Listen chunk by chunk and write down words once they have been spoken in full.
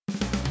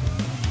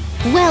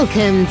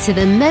Welcome to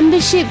the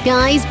Membership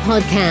Guys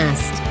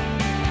podcast.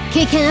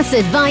 Kick-ass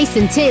advice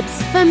and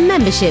tips for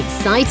membership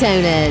site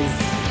owners.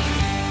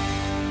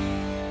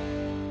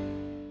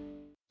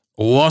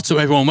 What's up,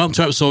 everyone? Welcome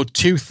to episode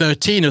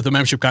 213 of the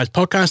Membership Guys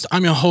podcast.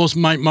 I'm your host,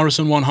 Mike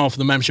Morrison, one half of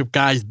the Membership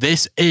Guys.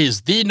 This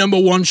is the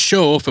number one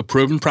show for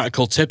proven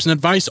practical tips and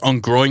advice on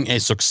growing a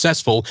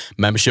successful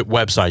membership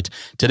website.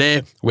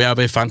 Today, we have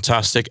a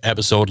fantastic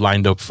episode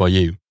lined up for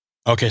you.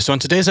 Okay, so in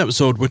today's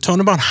episode, we're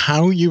talking about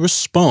how you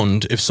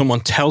respond if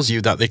someone tells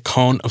you that they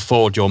can't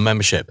afford your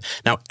membership.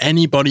 Now,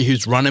 anybody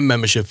who's run a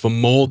membership for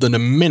more than a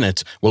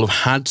minute will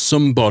have had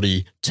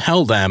somebody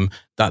tell them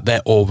that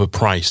they're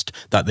overpriced,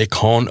 that they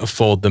can't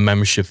afford the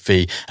membership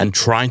fee, and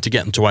trying to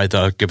get them to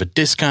either give a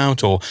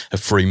discount or a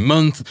free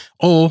month,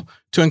 or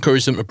to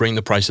encourage them to bring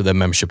the price of their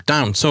membership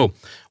down. So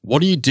what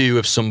do you do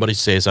if somebody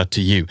says that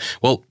to you?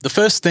 Well, the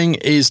first thing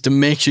is to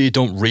make sure you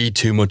don't read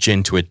too much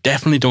into it.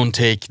 Definitely don't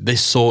take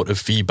this sort of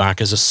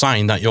feedback as a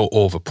sign that you're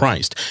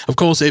overpriced. Of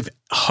course, if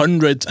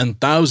hundreds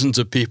and thousands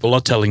of people are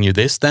telling you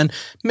this, then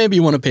maybe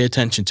you want to pay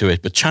attention to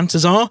it. But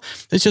chances are,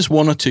 it's just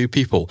one or two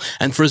people.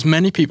 And for as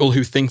many people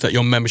who think that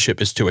your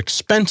membership is too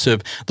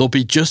expensive, there'll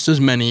be just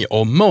as many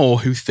or more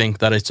who think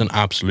that it's an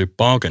absolute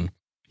bargain.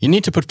 You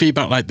need to put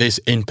feedback like this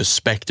in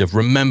perspective.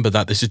 Remember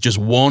that this is just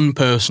one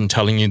person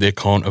telling you they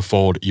can't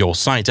afford your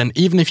site. And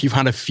even if you've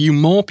had a few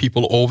more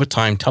people over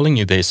time telling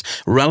you this,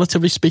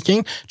 relatively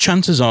speaking,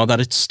 chances are that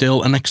it's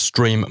still an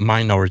extreme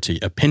minority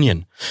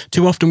opinion.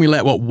 Too often we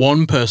let what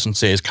one person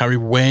says carry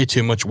way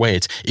too much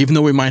weight, even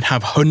though we might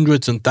have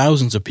hundreds and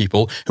thousands of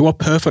people who are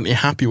perfectly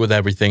happy with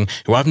everything,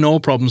 who have no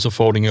problems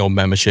affording your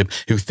membership,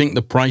 who think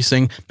the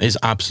pricing is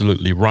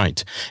absolutely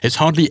right. It's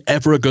hardly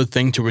ever a good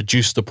thing to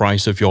reduce the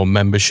price of your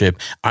membership,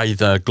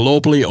 either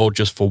globally or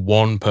just for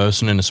one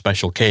person in a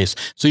special case.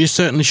 So you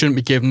certainly shouldn't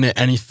be giving it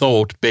any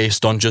thought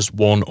based on just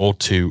one or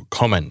two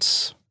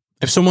comments.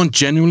 If someone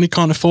genuinely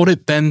can't afford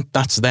it, then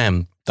that's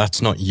them.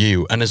 That's not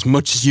you. And as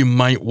much as you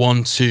might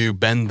want to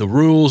bend the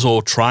rules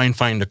or try and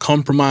find a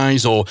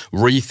compromise or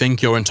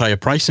rethink your entire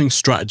pricing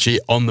strategy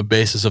on the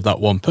basis of that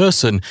one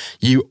person,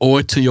 you owe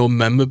it to your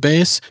member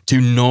base to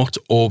not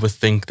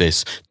overthink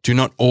this. Do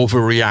not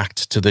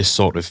overreact to this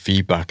sort of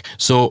feedback.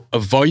 So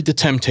avoid the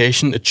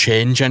temptation to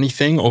change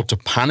anything or to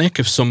panic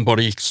if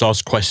somebody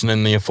starts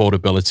questioning the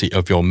affordability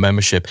of your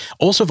membership.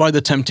 Also avoid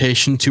the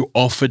temptation to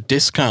offer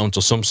discount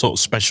or some sort of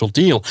special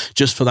deal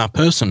just for that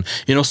person.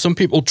 You know, some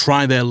people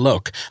try their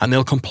luck and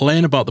they'll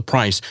complain about the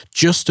price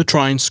just to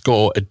try and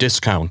score a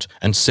discount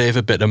and save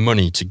a bit of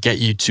money to get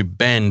you to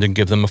bend and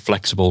give them a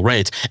flexible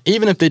rate,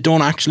 even if they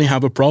don't actually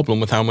have a problem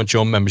with how much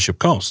your membership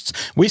costs.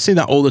 We see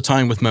that all the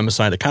time with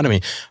Memberside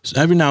Academy. So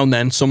every now and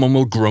then someone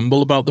will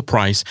grumble about the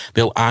price,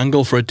 they'll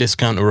angle for a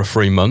discount or a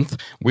free month,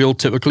 we'll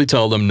typically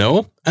tell them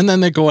no, and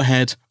then they go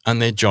ahead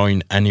and they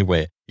join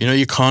anyway. You know,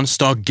 you can't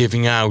start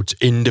giving out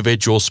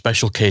individual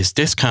special case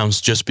discounts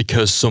just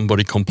because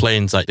somebody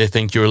complains that they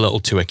think you're a little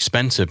too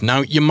expensive.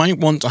 Now, you might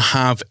want to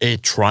have a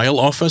trial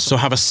offer, so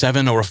have a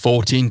 7 or a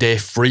 14-day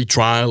free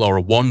trial or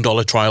a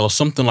 $1 trial or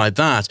something like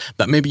that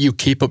maybe you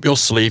keep up your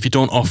sleeve. You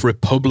don't offer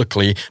it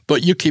publicly,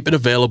 but you keep it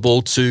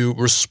available to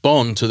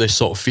respond to this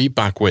sort of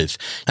feedback with.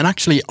 And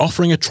actually,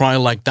 offering a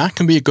trial like that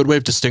can be a good way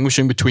of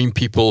distinguishing between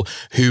people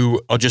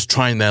who are just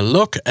trying their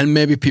luck and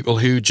maybe people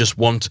who just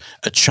want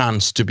a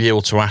chance to be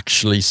able to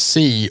actually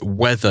see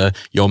whether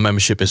your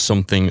membership is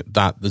something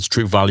that there's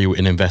true value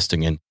in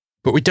investing in.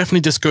 But we definitely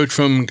discourage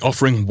from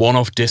offering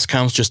one-off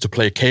discounts just to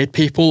placate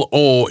people,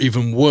 or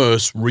even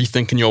worse,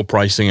 rethinking your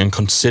pricing and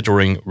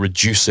considering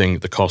reducing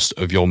the cost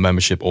of your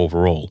membership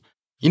overall.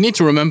 You need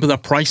to remember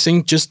that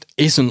pricing just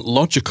isn't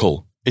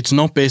logical. It's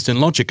not based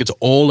in logic. It's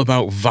all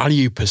about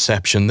value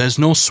perception. There's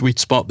no sweet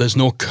spot. There's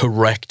no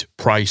correct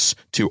price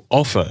to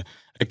offer.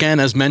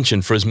 Again, as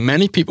mentioned, for as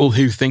many people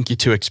who think you're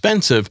too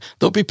expensive,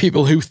 there'll be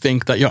people who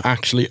think that you're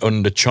actually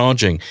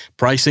undercharging.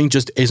 Pricing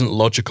just isn't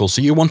logical.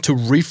 So you want to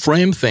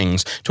reframe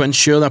things to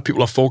ensure that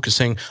people are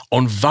focusing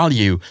on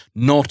value,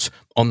 not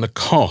on the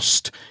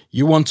cost.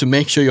 You want to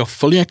make sure you're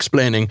fully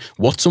explaining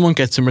what someone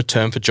gets in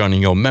return for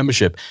joining your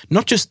membership.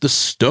 Not just the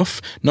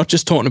stuff, not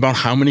just talking about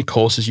how many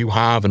courses you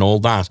have and all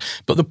that,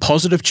 but the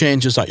positive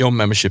changes that your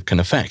membership can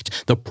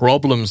affect, the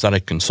problems that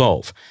it can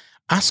solve.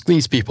 Ask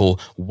these people,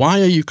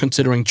 why are you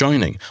considering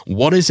joining?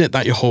 What is it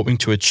that you're hoping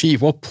to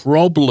achieve? What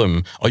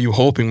problem are you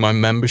hoping my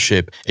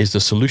membership is the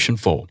solution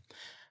for?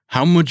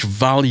 How much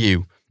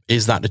value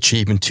is that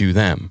achievement to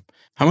them?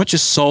 How much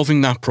is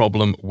solving that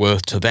problem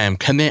worth to them?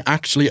 Can they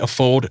actually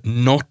afford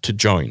not to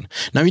join?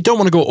 Now, you don't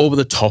want to go over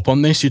the top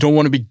on this. You don't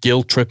want to be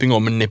guilt tripping or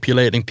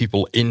manipulating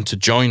people into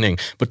joining,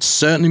 but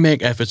certainly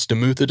make efforts to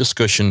move the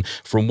discussion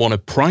from one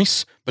of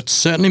price, but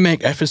certainly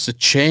make efforts to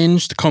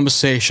change the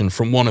conversation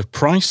from one of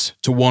price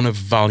to one of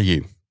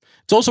value.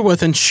 It's also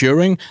worth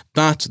ensuring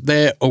that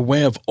they're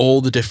aware of all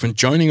the different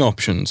joining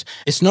options.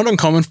 It's not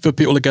uncommon for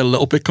people to get a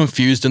little bit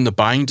confused in the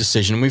buying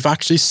decision. We've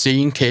actually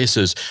seen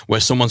cases where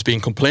someone's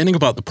been complaining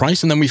about the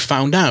price and then we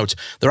found out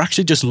they're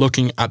actually just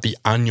looking at the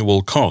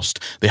annual cost.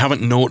 They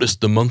haven't noticed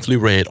the monthly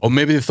rate, or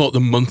maybe they thought the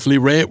monthly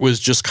rate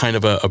was just kind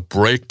of a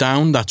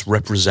breakdown that's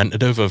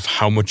representative of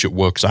how much it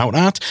works out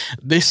at.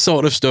 This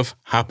sort of stuff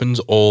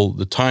happens all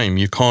the time.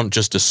 You can't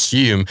just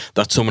assume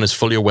that someone is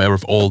fully aware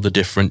of all the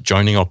different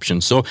joining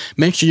options. So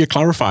make sure you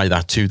clarify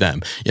that to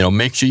them.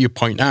 Make sure you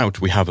point out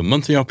we have a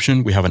monthly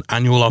option, we have an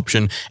annual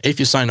option. If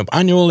you sign up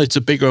annual, it's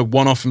a bigger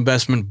one-off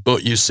investment,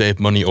 but you save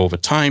money over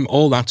time,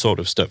 all that sort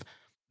of stuff.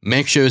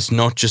 Make sure it's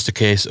not just a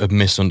case of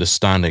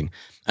misunderstanding.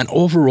 And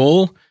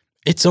overall,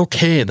 it's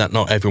okay that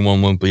not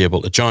everyone will be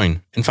able to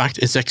join. In fact,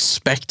 it's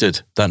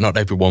expected that not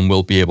everyone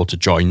will be able to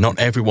join. Not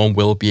everyone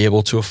will be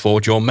able to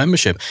afford your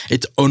membership.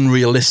 It's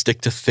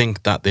unrealistic to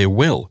think that they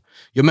will.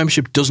 Your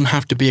membership doesn't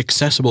have to be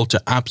accessible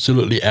to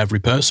absolutely every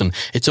person.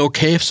 It's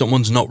okay if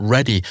someone's not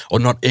ready or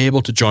not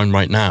able to join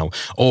right now,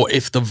 or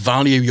if the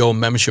value your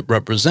membership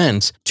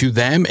represents to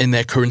them in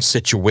their current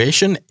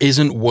situation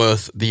isn't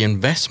worth the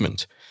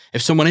investment.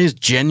 If someone is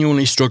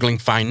genuinely struggling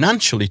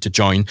financially to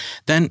join,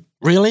 then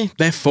really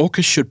their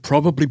focus should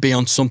probably be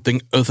on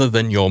something other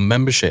than your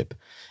membership.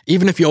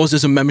 Even if yours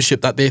is a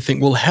membership that they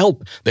think will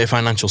help their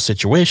financial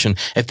situation,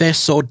 if they're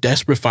so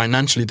desperate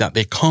financially that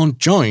they can't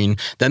join,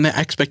 then their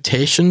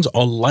expectations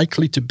are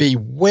likely to be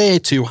way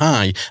too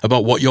high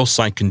about what your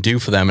site can do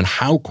for them and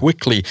how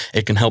quickly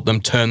it can help them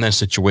turn their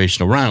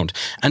situation around.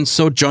 And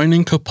so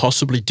joining could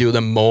possibly do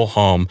them more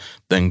harm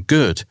than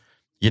good.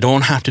 You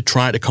don't have to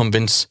try to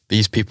convince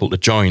these people to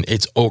join.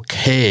 It's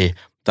okay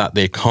that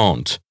they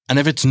can't. And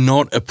if it's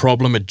not a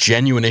problem, a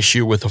genuine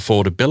issue with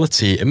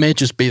affordability, it may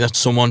just be that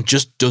someone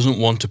just doesn't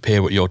want to pay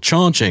what you're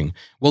charging.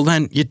 Well,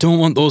 then you don't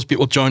want those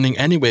people joining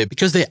anyway,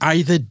 because they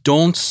either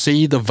don't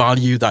see the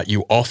value that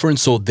you offer, and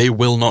so they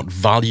will not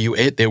value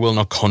it, they will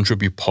not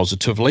contribute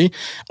positively,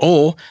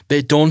 or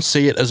they don't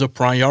see it as a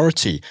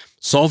priority.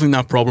 Solving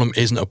that problem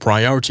isn't a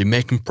priority.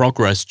 Making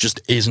progress just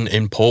isn't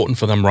important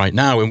for them right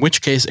now, in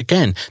which case,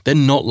 again, they're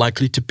not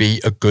likely to be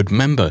a good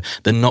member.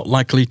 They're not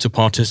likely to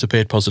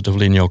participate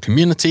positively in your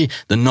community.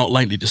 They're not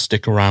likely to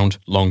stick around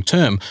long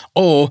term.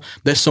 Or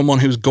they're someone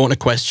who's going to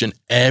question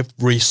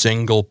every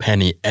single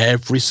penny,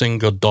 every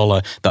single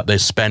dollar that they're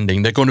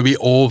spending. They're going to be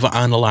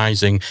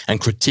overanalyzing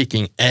and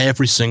critiquing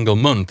every single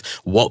month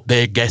what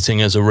they're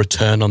getting as a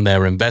return on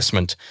their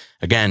investment.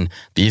 Again,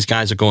 these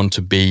guys are going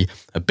to be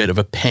a bit of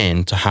a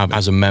pain to have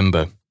as a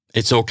member.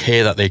 It's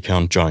okay that they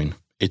can't join.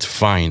 It's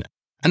fine.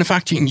 And in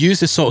fact, you can use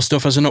this sort of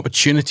stuff as an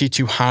opportunity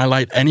to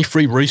highlight any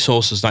free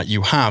resources that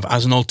you have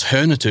as an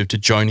alternative to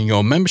joining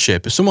your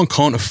membership. If someone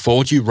can't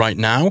afford you right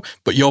now,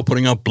 but you're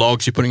putting out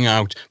blogs, you're putting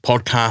out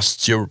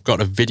podcasts, you've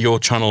got a video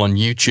channel on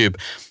YouTube,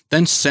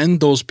 then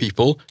send those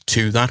people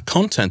to that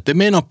content. They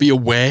may not be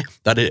aware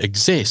that it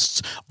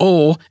exists,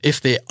 or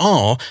if they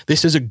are,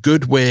 this is a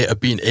good way of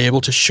being able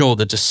to show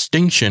the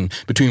distinction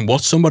between what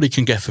somebody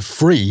can get for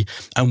free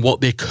and what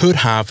they could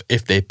have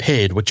if they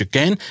paid, which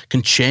again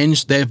can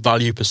change their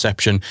value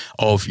perception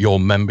of your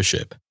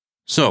membership.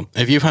 So,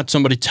 if you've had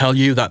somebody tell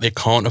you that they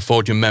can't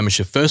afford your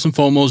membership, first and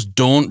foremost,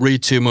 don't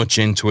read too much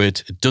into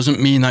it. It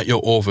doesn't mean that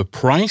you're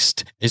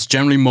overpriced. It's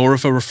generally more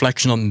of a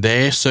reflection on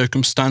their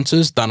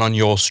circumstances than on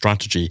your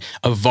strategy.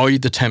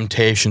 Avoid the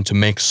temptation to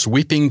make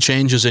sweeping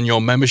changes in your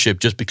membership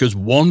just because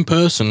one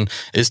person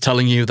is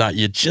telling you that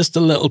you're just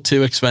a little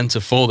too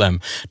expensive for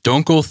them.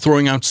 Don't go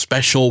throwing out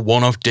special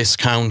one-off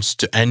discounts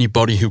to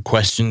anybody who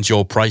questions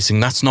your pricing.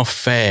 That's not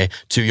fair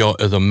to your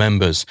other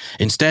members.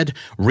 Instead,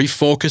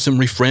 refocus and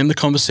reframe the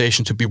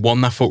conversation to be one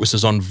that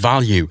focuses on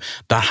value,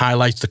 that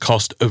highlights the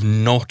cost of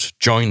not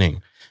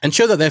joining.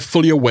 Ensure that they're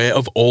fully aware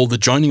of all the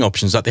joining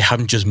options, that they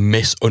haven't just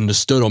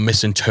misunderstood or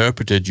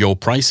misinterpreted your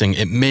pricing.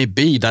 It may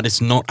be that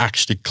it's not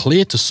actually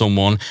clear to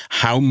someone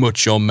how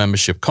much your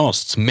membership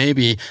costs.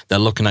 Maybe they're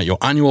looking at your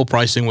annual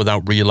pricing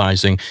without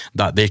realizing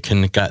that they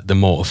can get the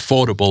more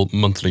affordable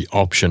monthly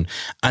option.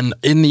 And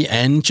in the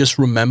end, just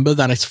remember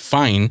that it's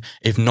fine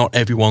if not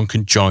everyone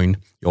can join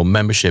your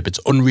membership. It's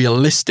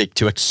unrealistic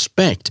to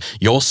expect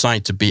your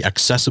site to be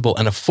accessible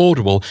and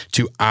affordable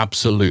to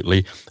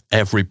absolutely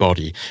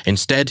everybody.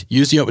 Instead,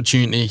 use the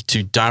opportunity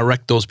to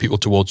direct those people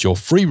towards your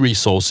free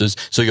resources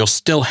so you're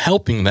still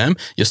helping them.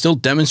 You're still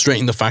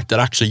demonstrating the fact that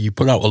actually you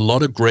put out a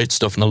lot of great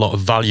stuff and a lot of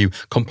value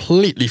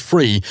completely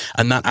free,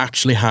 and that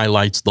actually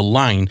highlights the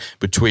line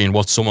between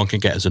what someone can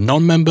get as a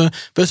non-member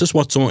versus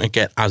what someone can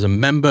get as a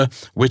member,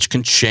 which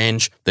can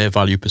change their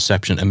value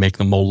perception and make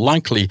them more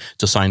likely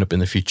to sign up in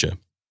the future.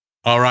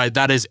 All right,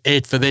 that is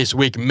it for this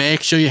week.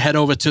 Make sure you head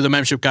over to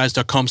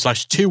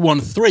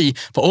themembershipguys.com/213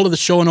 for all of the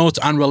show notes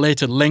and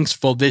related links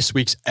for this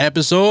week's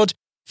episode.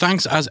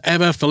 Thanks as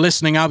ever for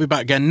listening. I'll be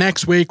back again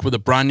next week with a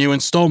brand new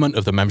installment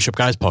of the Membership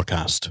Guys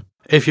podcast.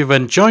 If you've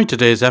enjoyed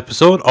today's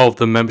episode of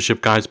the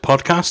Membership Guys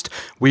podcast,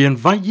 we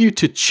invite you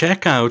to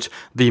check out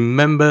the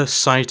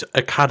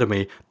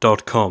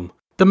membersiteacademy.com.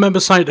 The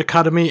Member Site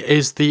Academy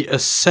is the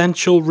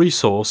essential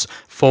resource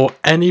for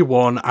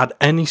anyone at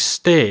any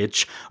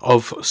stage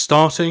of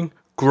starting,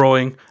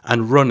 growing,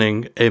 and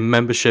running a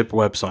membership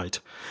website.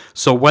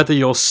 So whether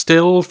you're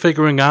still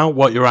figuring out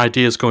what your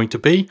idea is going to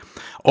be,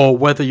 or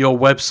whether your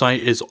website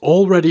is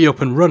already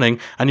up and running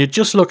and you're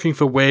just looking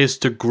for ways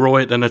to grow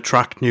it and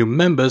attract new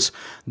members,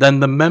 then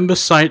the Member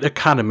Site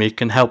Academy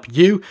can help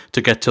you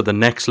to get to the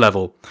next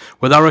level.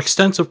 With our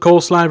extensive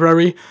course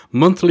library,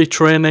 monthly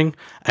training,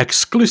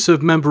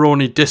 exclusive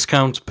member-only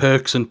discounts,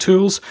 perks and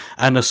tools,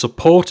 and a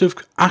supportive,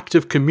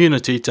 active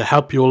community to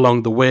help you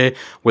along the way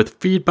with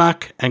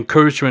feedback,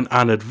 encouragement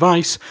and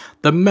advice,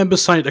 the Member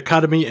Site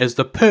Academy is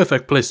the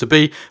perfect place to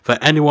be for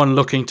anyone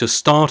looking to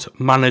start,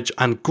 manage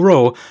and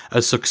grow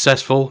a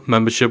successful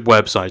membership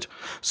website.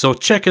 So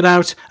check it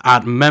out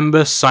at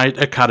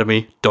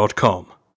membersiteacademy.com.